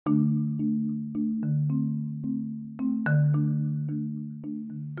No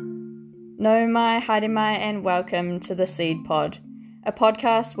mai, haere mai, and welcome to the Seed Pod, a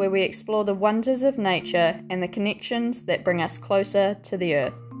podcast where we explore the wonders of nature and the connections that bring us closer to the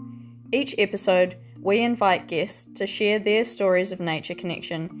earth. Each episode, we invite guests to share their stories of nature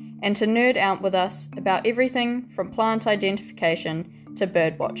connection and to nerd out with us about everything from plant identification to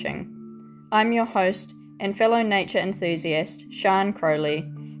bird watching. I'm your host and fellow nature enthusiast, Sian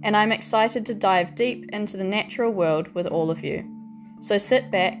Crowley, and I'm excited to dive deep into the natural world with all of you. So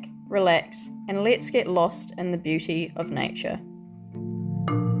sit back, relax, and let's get lost in the beauty of nature.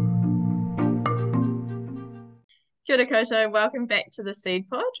 Kia ora koutou, welcome back to the Seed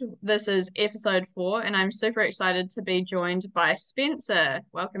Pod. This is episode 4, and I'm super excited to be joined by Spencer.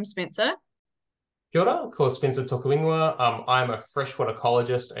 Welcome, Spencer. Kia ora, called Spencer Potbury. I'm a freshwater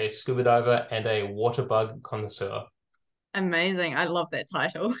ecologist, a scuba diver, and a water bug connoisseur. Amazing. I love that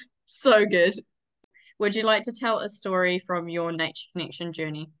title. So good. Would you like to tell a story from your nature connection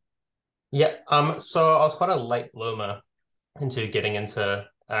journey? Yeah, so I was quite a late bloomer into getting into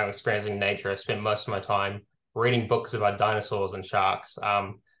experiencing nature. I spent most of my time reading books about dinosaurs and sharks.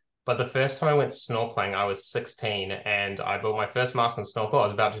 But the first time I went snorkeling, I was 16 and I built my first mask and snorkel. I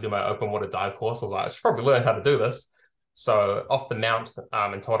was about to do my open water dive course. I was like, I should probably learn how to do this. So off the mount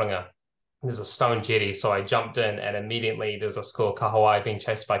in Tauranga, there's a stone jetty. So I jumped in and immediately there's a school kahawai being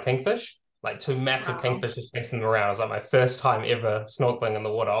chased by kingfish. Like two massive kingfishers chasing them around. It was like my first time ever snorkeling in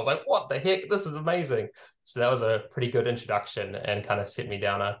the water. I was like, what the heck? This is amazing. So that was a pretty good introduction and kind of set me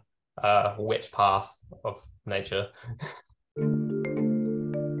down a wet path of nature.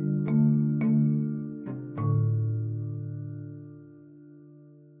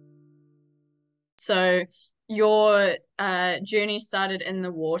 So your journey started in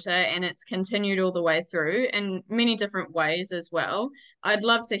the water and it's continued all the way through in many different ways as well. I'd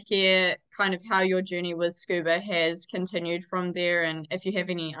love to hear kind of how your journey with scuba has continued from there and if you have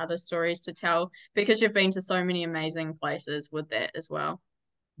any other stories to tell, because you've been to so many amazing places with that as well.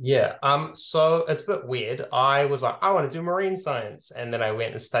 Yeah, so it's a bit weird. I was like, I want to do marine science. And then I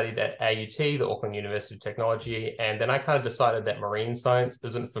went and studied at AUT, the Auckland University of Technology. And then I kind of decided that marine science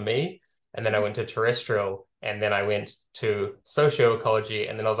isn't for me. And then I went to terrestrial, and then I went to socioecology.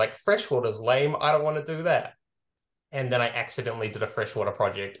 And then I was like, freshwater's lame. I don't want to do that. And then I accidentally did a freshwater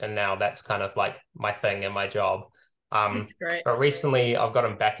project. And now that's kind of like my thing and my job. That's great. But recently I've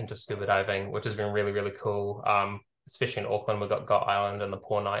gotten back into scuba diving, which has been really, really cool. Especially in Auckland, we've got Island and the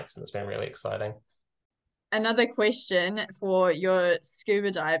Poor Nights, and it's been really exciting. Another question for your scuba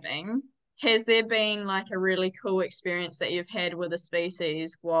diving. Has there been like a really cool experience that you've had with a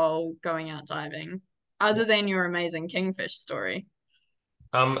species while going out diving, other than your amazing kingfish story?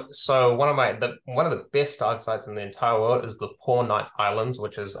 So one of the best dive sites in the entire world is the Poor Nights Islands,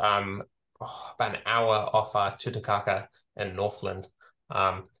 which is about an hour off Tutakaka in Northland.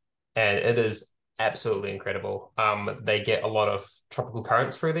 And it is absolutely incredible. They get a lot of tropical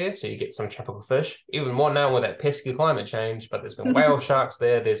currents through there, so you get some tropical fish. Even more now with that pesky climate change, but there's been whale sharks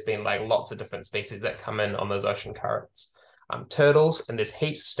there. There's been like lots of different species that come in on those ocean currents. Turtles, and there's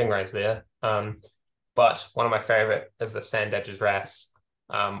heaps of stingrays there. But one of my favorite is the sand badger's wrasse,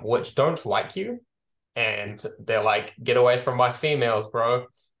 which don't like you. And they're like, get away from my females, bro.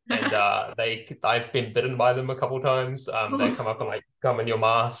 And I've been bitten by them a couple times. They come up and like come in your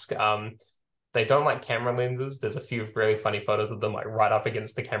mask. They don't like camera lenses. There's a few really funny photos of them like right up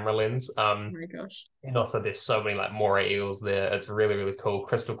against the camera lens. Oh my gosh. And also there's so many like moray eels there. It's really, really cool.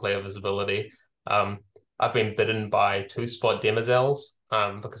 Crystal clear visibility. I've been bitten by two-spot demoiselles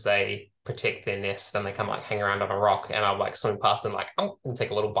because they protect their nest and they come like hang around on a rock, and I'll like swim past and like, oh, and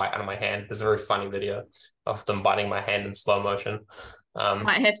take a little bite out of my hand. There's a very funny video of them biting my hand in slow motion.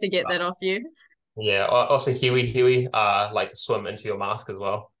 Might have to get that off you. Yeah. Also, Hiwi like to swim into your mask as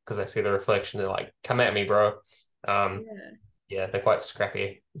well because they see the reflection. They're like, "Come at me, bro." Yeah, they're quite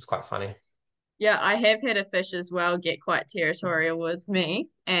scrappy. It's quite funny. Yeah, I have had a fish as well get quite territorial with me,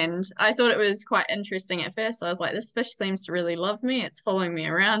 and I thought it was quite interesting at first. I was like, this fish seems to really love me. It's following me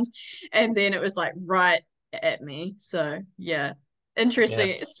around, and then it was like right at me. So yeah, interesting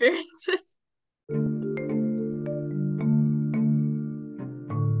Yeah. experiences.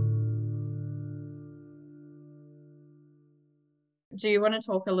 Do you want to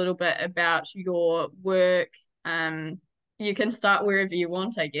talk a little bit about your work? You can start wherever you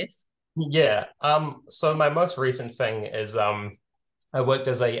want, I guess. Yeah. So my most recent thing is I worked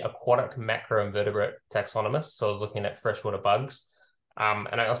as a aquatic macroinvertebrate taxonomist. So I was looking at freshwater bugs.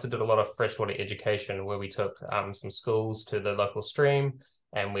 And I also did a lot of freshwater education where we took some schools to the local stream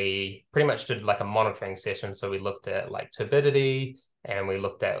and we pretty much did like a monitoring session. So we looked at like turbidity, and we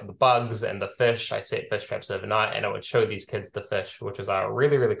looked at the bugs and the fish. I set fish traps overnight, and it would show these kids the fish, which is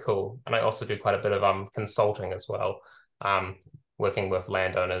really, really cool. And I also do quite a bit of consulting as well, working with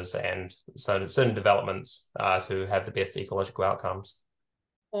landowners and certain developments to have the best ecological outcomes.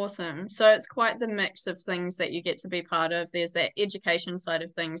 Awesome. So it's quite the mix of things that you get to be part of. There's that education side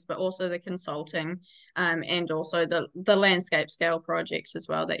of things, but also the consulting, and also the landscape scale projects as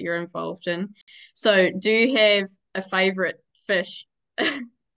well that you're involved in. So do you have a favorite fish?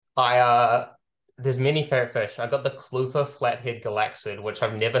 I There's many favorite fish. I got the Clufa flathead galaxid, which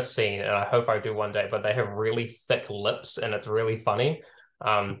I've never seen, and I hope I do one day, but they have really thick lips and it's really funny.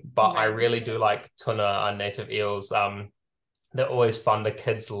 But I Amazing. really do like tuna, our native eels. They're always fun. The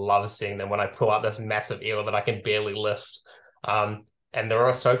kids love seeing them when I pull out this massive eel that I can barely lift. And they're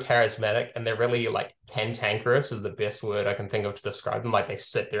all so charismatic, and they're really like cantankerous is the best word I can think of to describe them. Like they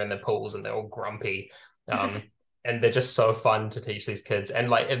sit there in the pools and they're all grumpy. Um, and they're just so fun to teach these kids. And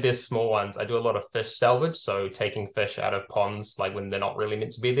like if there's small ones, I do a lot of fish salvage, so taking fish out of ponds like when they're not really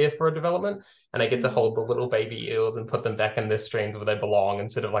meant to be there for a development, and I get to hold the little baby eels and put them back in their streams where they belong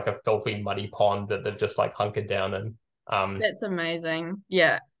instead of like a filthy muddy pond that they've just like hunkered down in. That's amazing.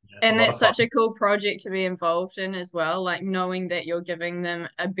 Yeah. Yeah, it's a And lot of that's fun. such a cool project to be involved in as well, like knowing that you're giving them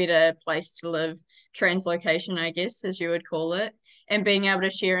a better place to live, translocation, I guess, as you would call it, and being able to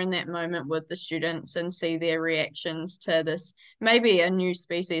share in that moment with the students and see their reactions to this, maybe a new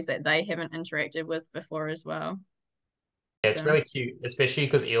species that they haven't interacted with before as well. Yeah, it's Awesome. really cute, especially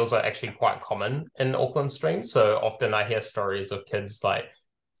because eels are actually quite common in Auckland streams. So often I hear stories of kids like,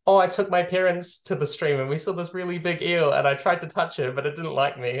 oh, I took my parents to the stream and we saw this really big eel and I tried to touch it, but it didn't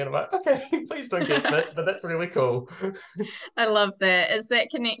like me. And I'm like, okay, please don't get bit, but that's really cool. I love that. It's that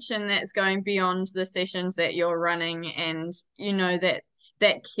connection that's going beyond the sessions that you're running, and you know that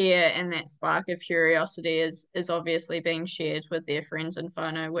that care and that spark of curiosity is obviously being shared with their friends and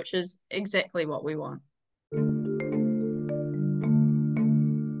whānau, which is exactly what we want.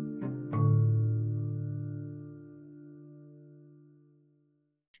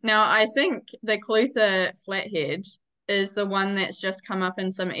 Now, I think the Clutha flathead is the one that's just come up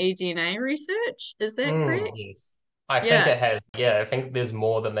in some eDNA research. Is that correct? Yes. I think Yeah, it has. Yeah, I think there's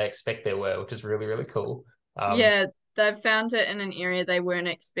more than they expect there were, which is really, really cool. Um, yeah, they've found it in an area they weren't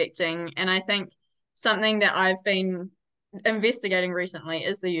expecting. And I think something that I've been investigating recently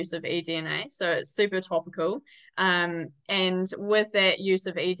is the use of eDNA. So it's super topical. And with that use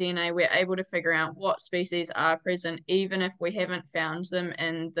of eDNA, we're able to figure out what species are present, even if we haven't found them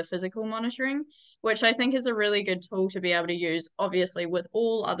in the physical monitoring, which I think is a really good tool to be able to use, obviously, with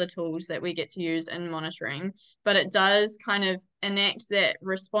all other tools that we get to use in monitoring. But it does kind of enact that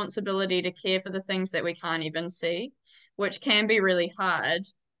responsibility to care for the things that we can't even see, which can be really hard.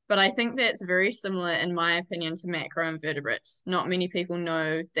 But I think that's very similar, in my opinion, to macroinvertebrates. Not many people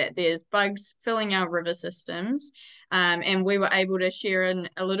know that there's bugs filling our river systems. And we were able to share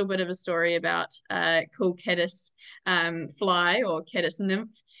a little bit of a story about cool caddis fly, or caddis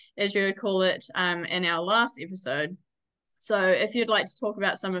nymph, as you would call it, in our last episode. So if you'd like to talk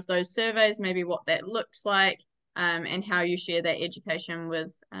about some of those surveys, maybe what that looks like, and how you share that education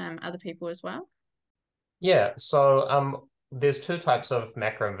with other people as well. yeah, so there's two types of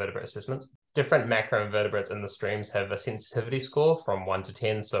macroinvertebrate assessments. Different macroinvertebrates in the streams have a sensitivity score from 1 to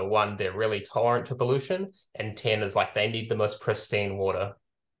 10. So 1, they're really tolerant to pollution, and 10 is like they need the most pristine water.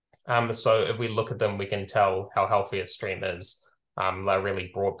 So if we look at them, we can tell how healthy a stream is, a really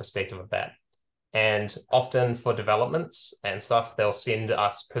broad perspective of that. And often for developments and stuff, they'll send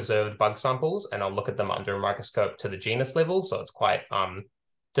us preserved bug samples, and I'll look at them under a microscope to the genus level. So it's quite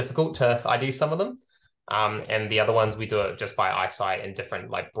difficult to ID some of them. And the other ones we do it just by eyesight in different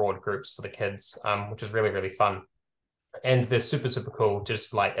like broad groups for the kids, which is really, really fun. And they're super, super cool.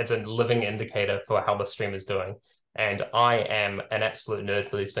 Just like it's a living indicator for how the stream is doing. And I am an absolute nerd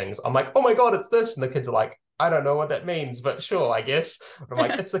for these things. I'm like, oh my God, it's this. And the kids are like, I don't know what that means, but sure, I guess. I'm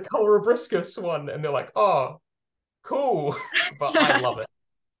like, it's a colorobriscus one. And they're like, oh, cool. But I love it.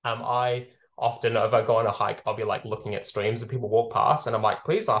 I often, if I go on a hike, I'll be like looking at streams and people walk past, and I'm like,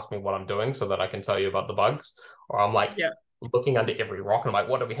 please ask me what I'm doing so that I can tell you about the bugs. Or I'm like Yeah. looking under every rock, and I'm like,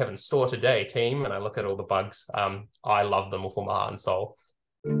 what do we have in store today, team? And I look at all the bugs. I love them with all my heart and soul.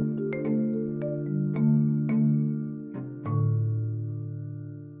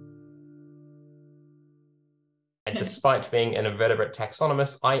 And despite being an invertebrate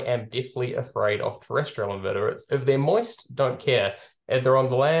taxonomist, I am deathly afraid of terrestrial invertebrates. If they're moist, don't care. If they're on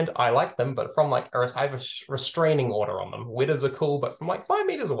the land, I like them, but from like, I have a restraining order on them. Wetters are cool, but from like 5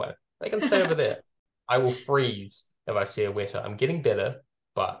 meters away, they can stay over there. I will freeze if I see a wetter. I'm getting better,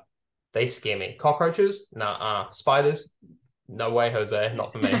 but they scare me. Cockroaches? Nah. Spiders? No way, Jose.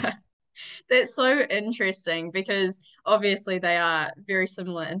 Not for me. That's so interesting because obviously they are very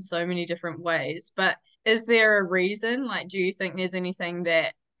similar in so many different ways. But is there a reason? Like, do you think there's anything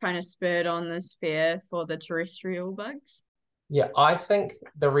that kind of spurred on this fear for the terrestrial bugs? Yeah, I think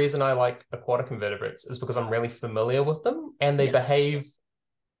the reason I like aquatic invertebrates is because I'm really familiar with them and they Yeah. behave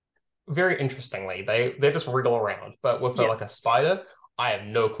very interestingly. They just wriggle around. But with Yeah. like a spider, I have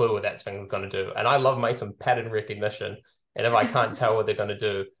no clue what that thing's going to do. And I love my some pattern recognition. And if I can't tell what they're going to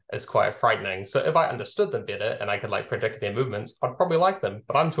do, it's quite frightening. So if I understood them better and I could like predict their movements, I'd probably like them.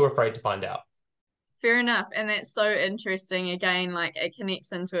 But I'm too afraid to find out. Fair enough. And that's so interesting. Again, like it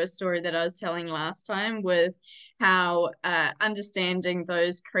connects into a story that I was telling last time with how understanding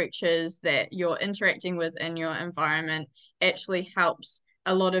those creatures that you're interacting with in your environment actually helps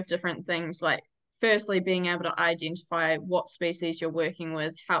a lot of different things. Like, firstly, being able to identify what species you're working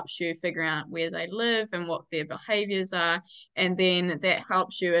with helps you figure out where they live and what their behaviors are. And then that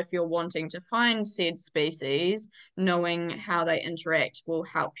helps you if you're wanting to find said species, knowing how they interact will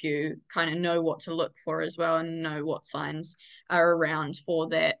help you kind of know what to look for as well and know what signs are around for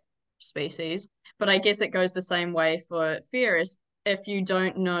that species. But I guess it goes the same way for fear is if you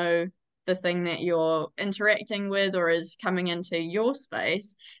don't know the thing that you're interacting with or is coming into your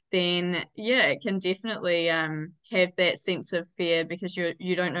space, then yeah, it can definitely have that sense of fear because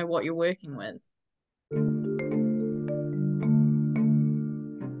you don't know what you're working with.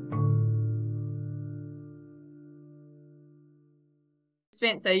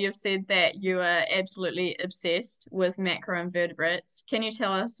 Spencer, you've said that you are absolutely obsessed with macroinvertebrates. Can you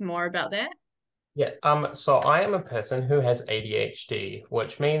tell us more about that? Yeah, so I am a person who has ADHD,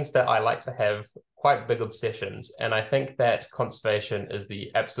 which means that I like to have quite big obsessions. And I think that conservation is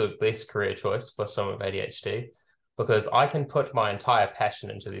the absolute best career choice for someone with ADHD because I can put my entire passion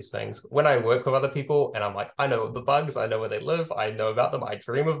into these things. When I work with other people and I'm like, I know the bugs, I know where they live, I know about them, I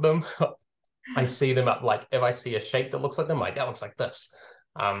dream of them. I see them up like if I see a shape that looks like them, like that looks like this.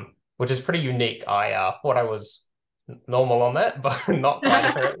 Which is pretty unique. I thought I was normal on that, but not quite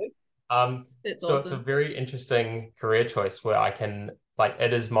apparently. That's So it's a awesome. very interesting career choice where I can like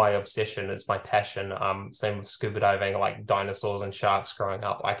it is my obsession, it's my passion. Same with scuba diving, like dinosaurs and sharks growing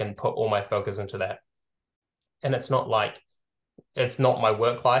up. I can put all my focus into that. And it's not like it's not my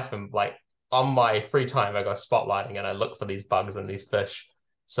work life and like on my free time I go spotlighting and I look for these bugs and these fish.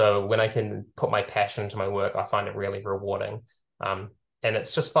 So when I can put my passion into my work, I find it really rewarding. Um, and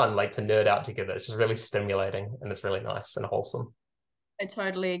it's just fun, like to nerd out together. It's just really stimulating and it's really nice and wholesome. I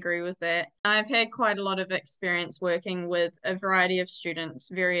totally agree with that. I've had quite a lot of experience working with a variety of students,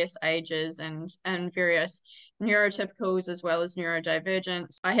 various ages and various neurotypicals as well as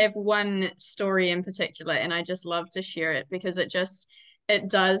neurodivergents. I have one story in particular and I just love to share it because it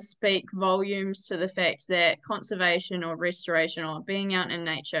does speak volumes to the fact that conservation or restoration or being out in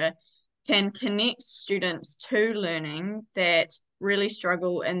nature can connect students to learning that really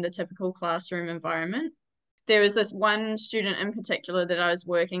struggle in the typical classroom environment. There was this one student in particular that I was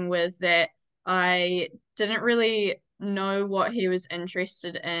working with that I didn't really know what he was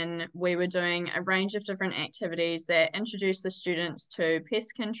interested in. We were doing a range of different activities that introduced the students to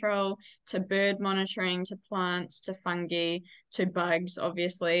pest control, to bird monitoring, to plants, to fungi, to bugs,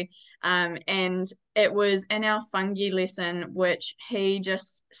 obviously. And it was in our fungi lesson, which he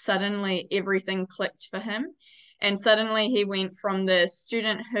just suddenly everything clicked for him. And suddenly he went from the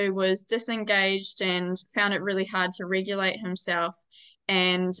student who was disengaged and found it really hard to regulate himself.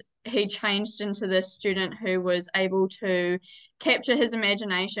 And he changed into this student who was able to capture his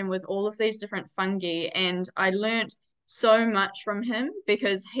imagination with all of these different fungi. And I learned so much from him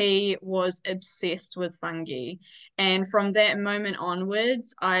because he was obsessed with fungi. And from that moment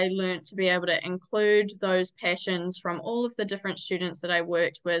onwards, I learned to be able to include those passions from all of the different students that I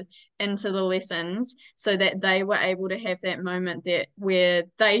worked with into the lessons so that they were able to have that moment that where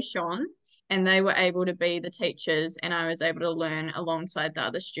they shone and they were able to be the teachers and I was able to learn alongside the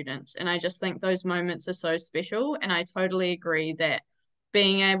other students. And I just think those moments are so special. And I totally agree that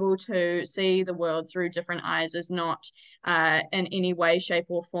being able to see the world through different eyes is not in any way, shape,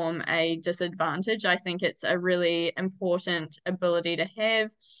 or form a disadvantage. I think it's a really important ability to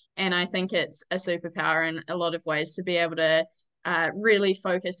have. And I think it's a superpower in a lot of ways to be able to really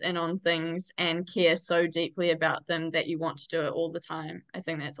focus in on things and care so deeply about them that you want to do it all the time. I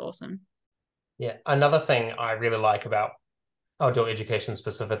think that's awesome. Yeah. Another thing I really like about outdoor education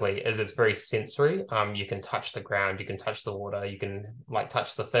specifically is it's very sensory. You can touch the ground, you can touch the water, you can like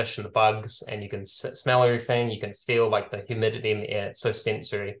touch the fish and the bugs, and you can smell everything. You can feel like the humidity in the air. It's so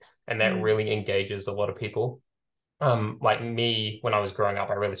sensory, and that Mm. really engages a lot of people. Like me, when I was growing up,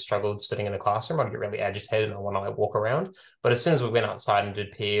 I really struggled sitting in a classroom. I'd get really agitated and I want to like walk around. But as soon as we went outside and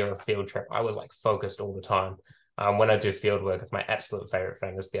did PE or a field trip, I was like focused all the time. When I do field work, it's my absolute favorite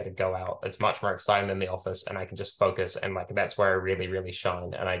thing is to be able to go out. It's much more exciting than the office, and I can just focus. And like that's where I really, really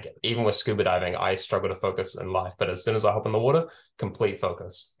shine. And I get even with scuba diving, I struggle to focus in life, but as soon as I hop in the water, complete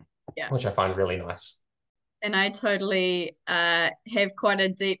focus, Yeah. which I find really nice. And I totally have quite a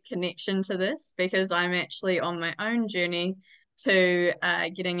deep connection to this because I'm actually on my own journey to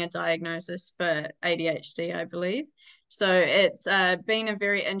getting a diagnosis for ADHD, I believe. So it's been a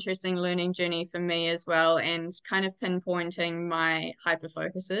very interesting learning journey for me as well, and kind of pinpointing my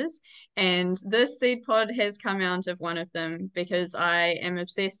hyperfocuses. And this seed pod has come out of one of them because I am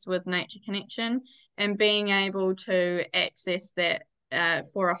obsessed with nature connection and being able to access that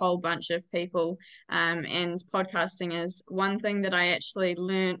for a whole bunch of people. And podcasting is one thing that I actually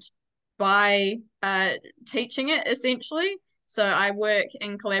learnt by teaching it essentially. So I work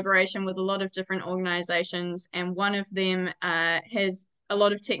in collaboration with a lot of different organizations, and one of them has a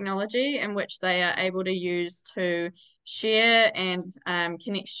lot of technology in which they are able to use to share and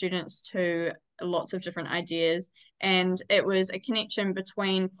connect students to lots of different ideas. And it was a connection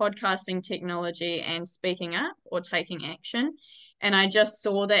between podcasting technology and speaking up or taking action. And I just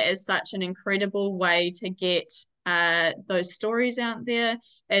saw that as such an incredible way to get those stories out there,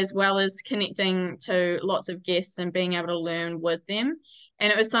 as well as connecting to lots of guests and being able to learn with them.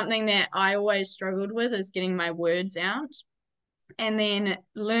 And it was something that I always struggled with, is getting my words out. And then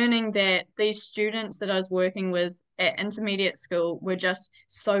learning that these students that I was working with at intermediate school were just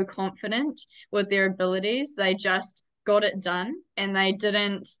so confident with their abilities. They just got it done and they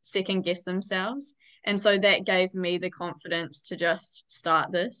didn't second guess themselves. And so that gave me the confidence to just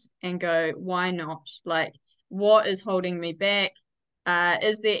start this and go, why not? Like, what is holding me back?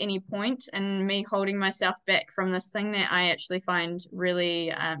 Is there any point in me holding myself back from this thing that I actually find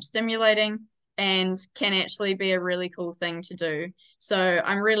really stimulating and can actually be a really cool thing to do? So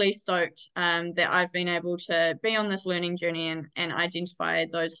I'm really stoked that I've been able to be on this learning journey and identify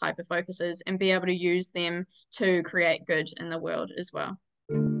those hyper focuses and be able to use them to create good in the world as well.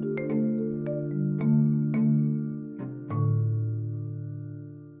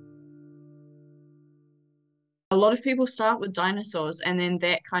 A lot of people start with dinosaurs and then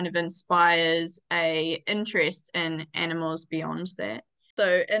that kind of inspires a interest in animals beyond that.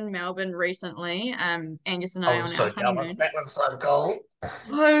 So in Melbourne recently, Angus and I I was on our so jealous. honeymoon. That was so cool.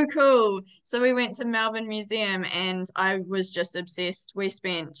 Oh, cool. So we went to Melbourne Museum and I was just obsessed. We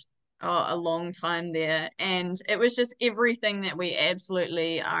spent a long time there and it was just everything that we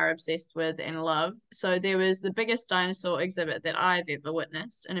absolutely are obsessed with and love. So there was the biggest dinosaur exhibit that I've ever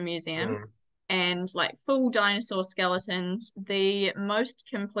witnessed in a museum, Mm. and like full dinosaur skeletons, the most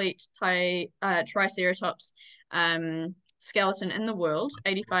complete Triceratops skeleton in the world,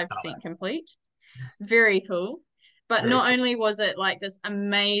 85% complete. Very cool. But Very not cool. only was it like this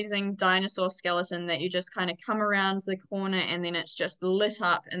amazing dinosaur skeleton that you just kind of come around the corner and then it's just lit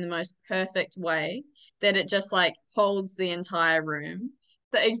up in the most perfect way that it just like holds the entire room.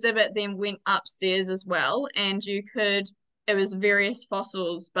 The exhibit then went upstairs as well, and it was various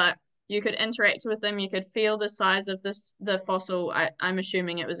fossils, but you could interact with them. You could feel the size of the fossil. I'm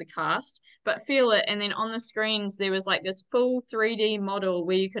assuming it was a cast, but feel it. And then on the screens, there was like this full 3D model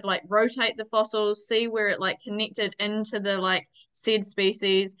where you could like rotate the fossils, see where it like connected into the like said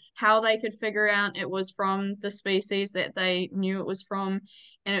species, how they could figure out it was from the species that they knew it was from.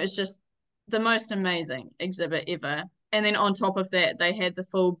 And it was just the most amazing exhibit ever. And then on top of that, they had the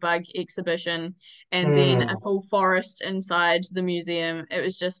full bug exhibition and then a Mm. full forest inside the museum. It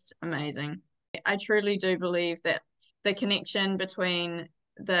was just amazing. I truly do believe that the connection between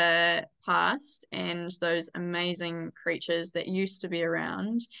the past and those amazing creatures that used to be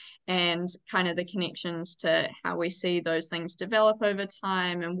around and kind of the connections to how we see those things develop over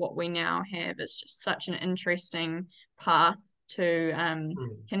time and what we now have is just such an interesting path to Mm.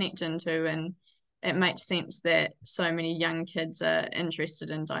 connect into. And it makes sense that so many young kids are interested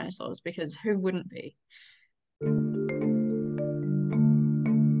in dinosaurs because who wouldn't be?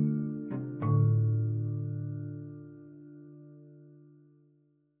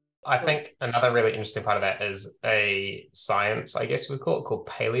 I think another really interesting part of that is a science, I guess we call it, called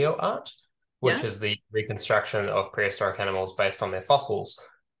paleoart, which Yeah. is the reconstruction of prehistoric animals based on their fossils.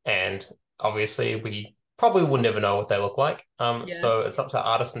 And obviously, we probably would never know what they look like. Yeah. So it's up to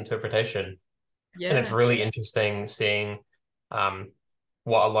artist interpretation. And it's Yeah. really interesting seeing um,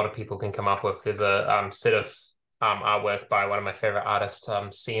 what a lot of people can come up with. There's a set of artwork by one of my favorite artists,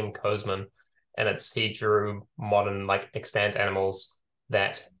 C.M. Kozeman, and he drew modern like extant animals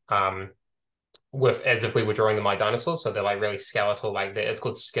that with as if we were drawing them like dinosaurs. So they're like really skeletal, like it's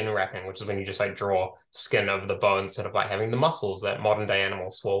called skin wrapping, which is when you just like draw skin over the bone instead of like having the muscles that modern day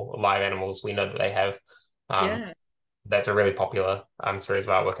animals, well, live animals, we know that they have. Um, Yeah. that's a really popular series of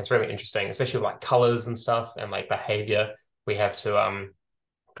artwork. It's really interesting, especially with like colors and stuff and like behavior. We have to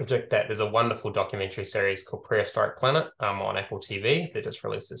project that. There's a wonderful documentary series called Prehistoric Planet on Apple TV. They just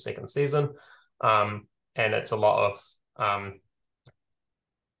released the second season. And it's a lot of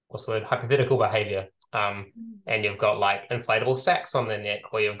what's the word, hypothetical behavior. And you've got like inflatable sacks on their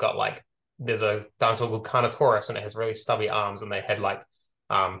neck, or you've got like there's a dinosaur called Carnotaurus and it has really stubby arms, and they had like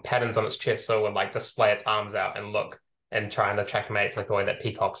patterns on its chest, so it would like display its arms out and look and try and attract mates like the way that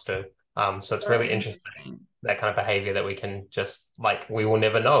peacocks do. So it's So really interesting, interesting. that kind of behavior that we can just like we will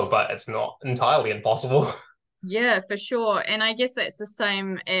never know, but it's not entirely impossible. Yeah, for sure. And I guess that's the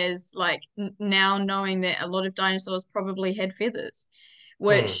same as like now knowing that a lot of dinosaurs probably had feathers, Hmm.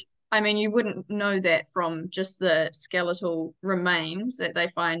 which I mean, you wouldn't know that from just the skeletal remains that they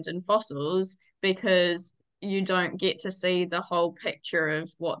find in fossils because you don't get to see the whole picture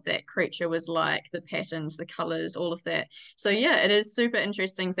of what that creature was like, the patterns, the colors, all of that. So yeah, it is super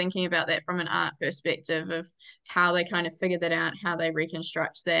interesting thinking about that from an art perspective of how they kind of figure that out, how they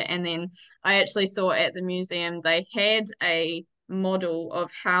reconstruct that. And then I actually saw at the museum they had a model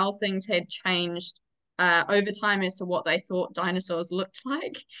of how things had changed over time as to what they thought dinosaurs looked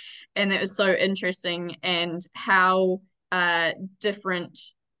like. And it was so interesting and how different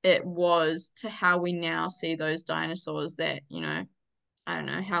it was to how we now see those dinosaurs that, you know, I don't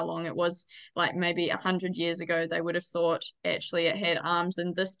know how long it was, like maybe 100 years ago, they would have thought actually it had arms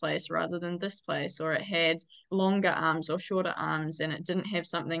in this place rather than this place, or it had longer arms or shorter arms, and it didn't have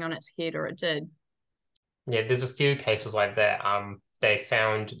something on its head, or it did. Yeah, there's a few cases like that. They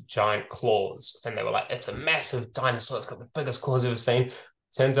found giant claws, and they were like, "It's a massive dinosaur. It's got the biggest claws we've ever seen."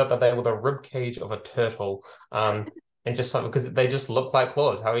 Turns out that they were the rib cage of a turtle. And just like because they just look like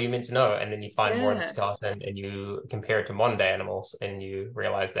claws. How are you meant to know? And then you find more of the Yeah, skeleton, and you compare it to modern day animals, and you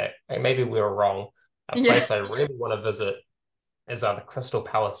realize that hey, maybe we were wrong. A yeah. place I really want to visit is the Crystal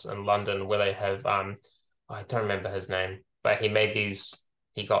Palace in London, where they have I don't remember his name, but he made these.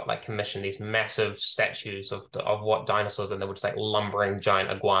 He got like commissioned these massive statues of what dinosaurs, and they would say lumbering giant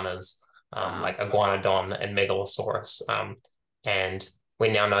iguanas, Wow. like Iguanodon and Megalosaurus. And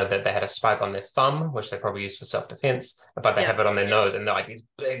we now know that they had a spike on their thumb, which they probably used for self-defense, but they Yeah. have it on their nose, and they're like these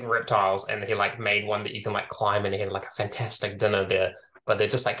big reptiles. And he like made one that you can like climb, and he had like a fantastic dinner there. But they're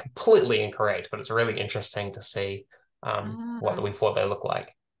just like completely incorrect. But it's really interesting to see what Ah. we thought they look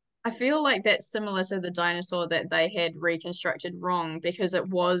like. I feel like that's similar to the dinosaur that they had reconstructed wrong because it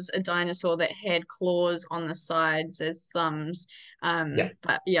was a dinosaur that had claws on the sides as thumbs. Yeah.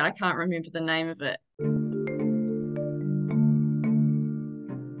 But yeah, I can't remember the name of it.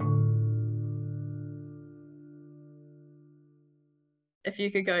 If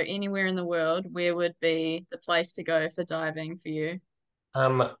you could go anywhere in the world, where would be the place to go for diving for you?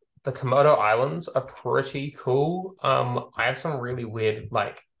 Um, the Komodo Islands are pretty cool. I have some really weird,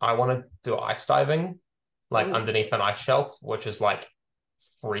 like, I want to do ice diving, like Ooh. underneath an ice shelf, which is like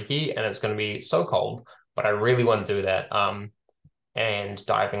freaky and it's going to be so cold, but I really want to do that. And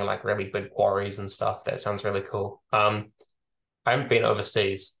diving in like really big quarries and stuff. That sounds really cool. I haven't been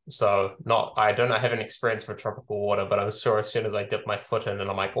overseas, so not I don't have an experience for tropical water, but I'm sure as soon as I dip my foot in and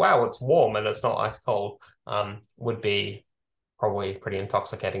I'm like, wow, it's warm and it's not ice cold, would be probably pretty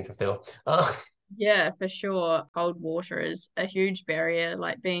intoxicating to feel. Yeah, for sure. Cold water is a huge barrier,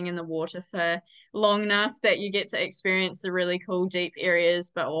 like being in the water for long enough that you get to experience the really cool deep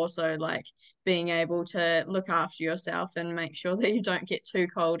areas, but also like being able to look after yourself and make sure that you don't get too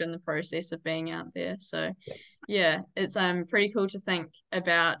cold in the process of being out there. So yeah, it's pretty cool to think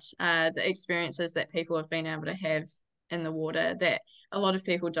about the experiences that people have been able to have in the water that a lot of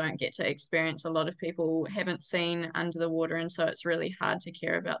people don't get to experience. A lot of people haven't seen under the water, and so it's really hard to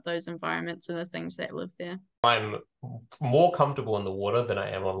care about those environments and the things that live there. I'm more comfortable in the water than I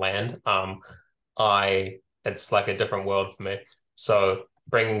am on land. I it's like a different world for me. So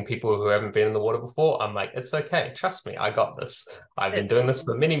bringing people who haven't been in the water before, I'm like, it's okay. Trust me, I got this. I've been That's doing this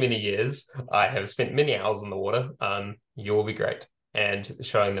for awesome. many, many years. I have spent many hours in the water. You will be great. And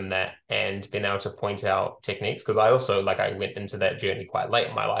showing them that and being able to point out techniques. Because I also like I went into that journey quite late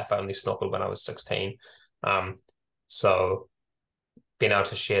in my life. I only snorkeled when I was 16. So being able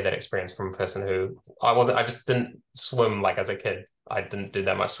to share that experience from a person who I just didn't swim like as a kid. I didn't do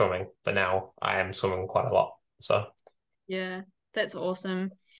that much swimming, but now I am swimming quite a lot. So Yeah, that's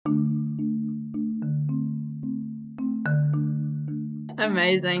awesome.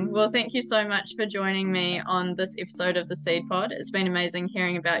 Amazing. Well, thank you so much for joining me on this episode of the Seed Pod. It's been amazing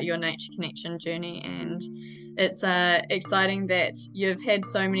hearing about your nature connection journey, and it's exciting that you've had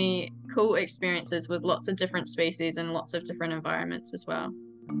so many cool experiences with lots of different species and lots of different environments as well.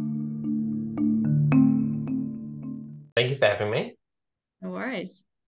 Thank you for having me. No worries.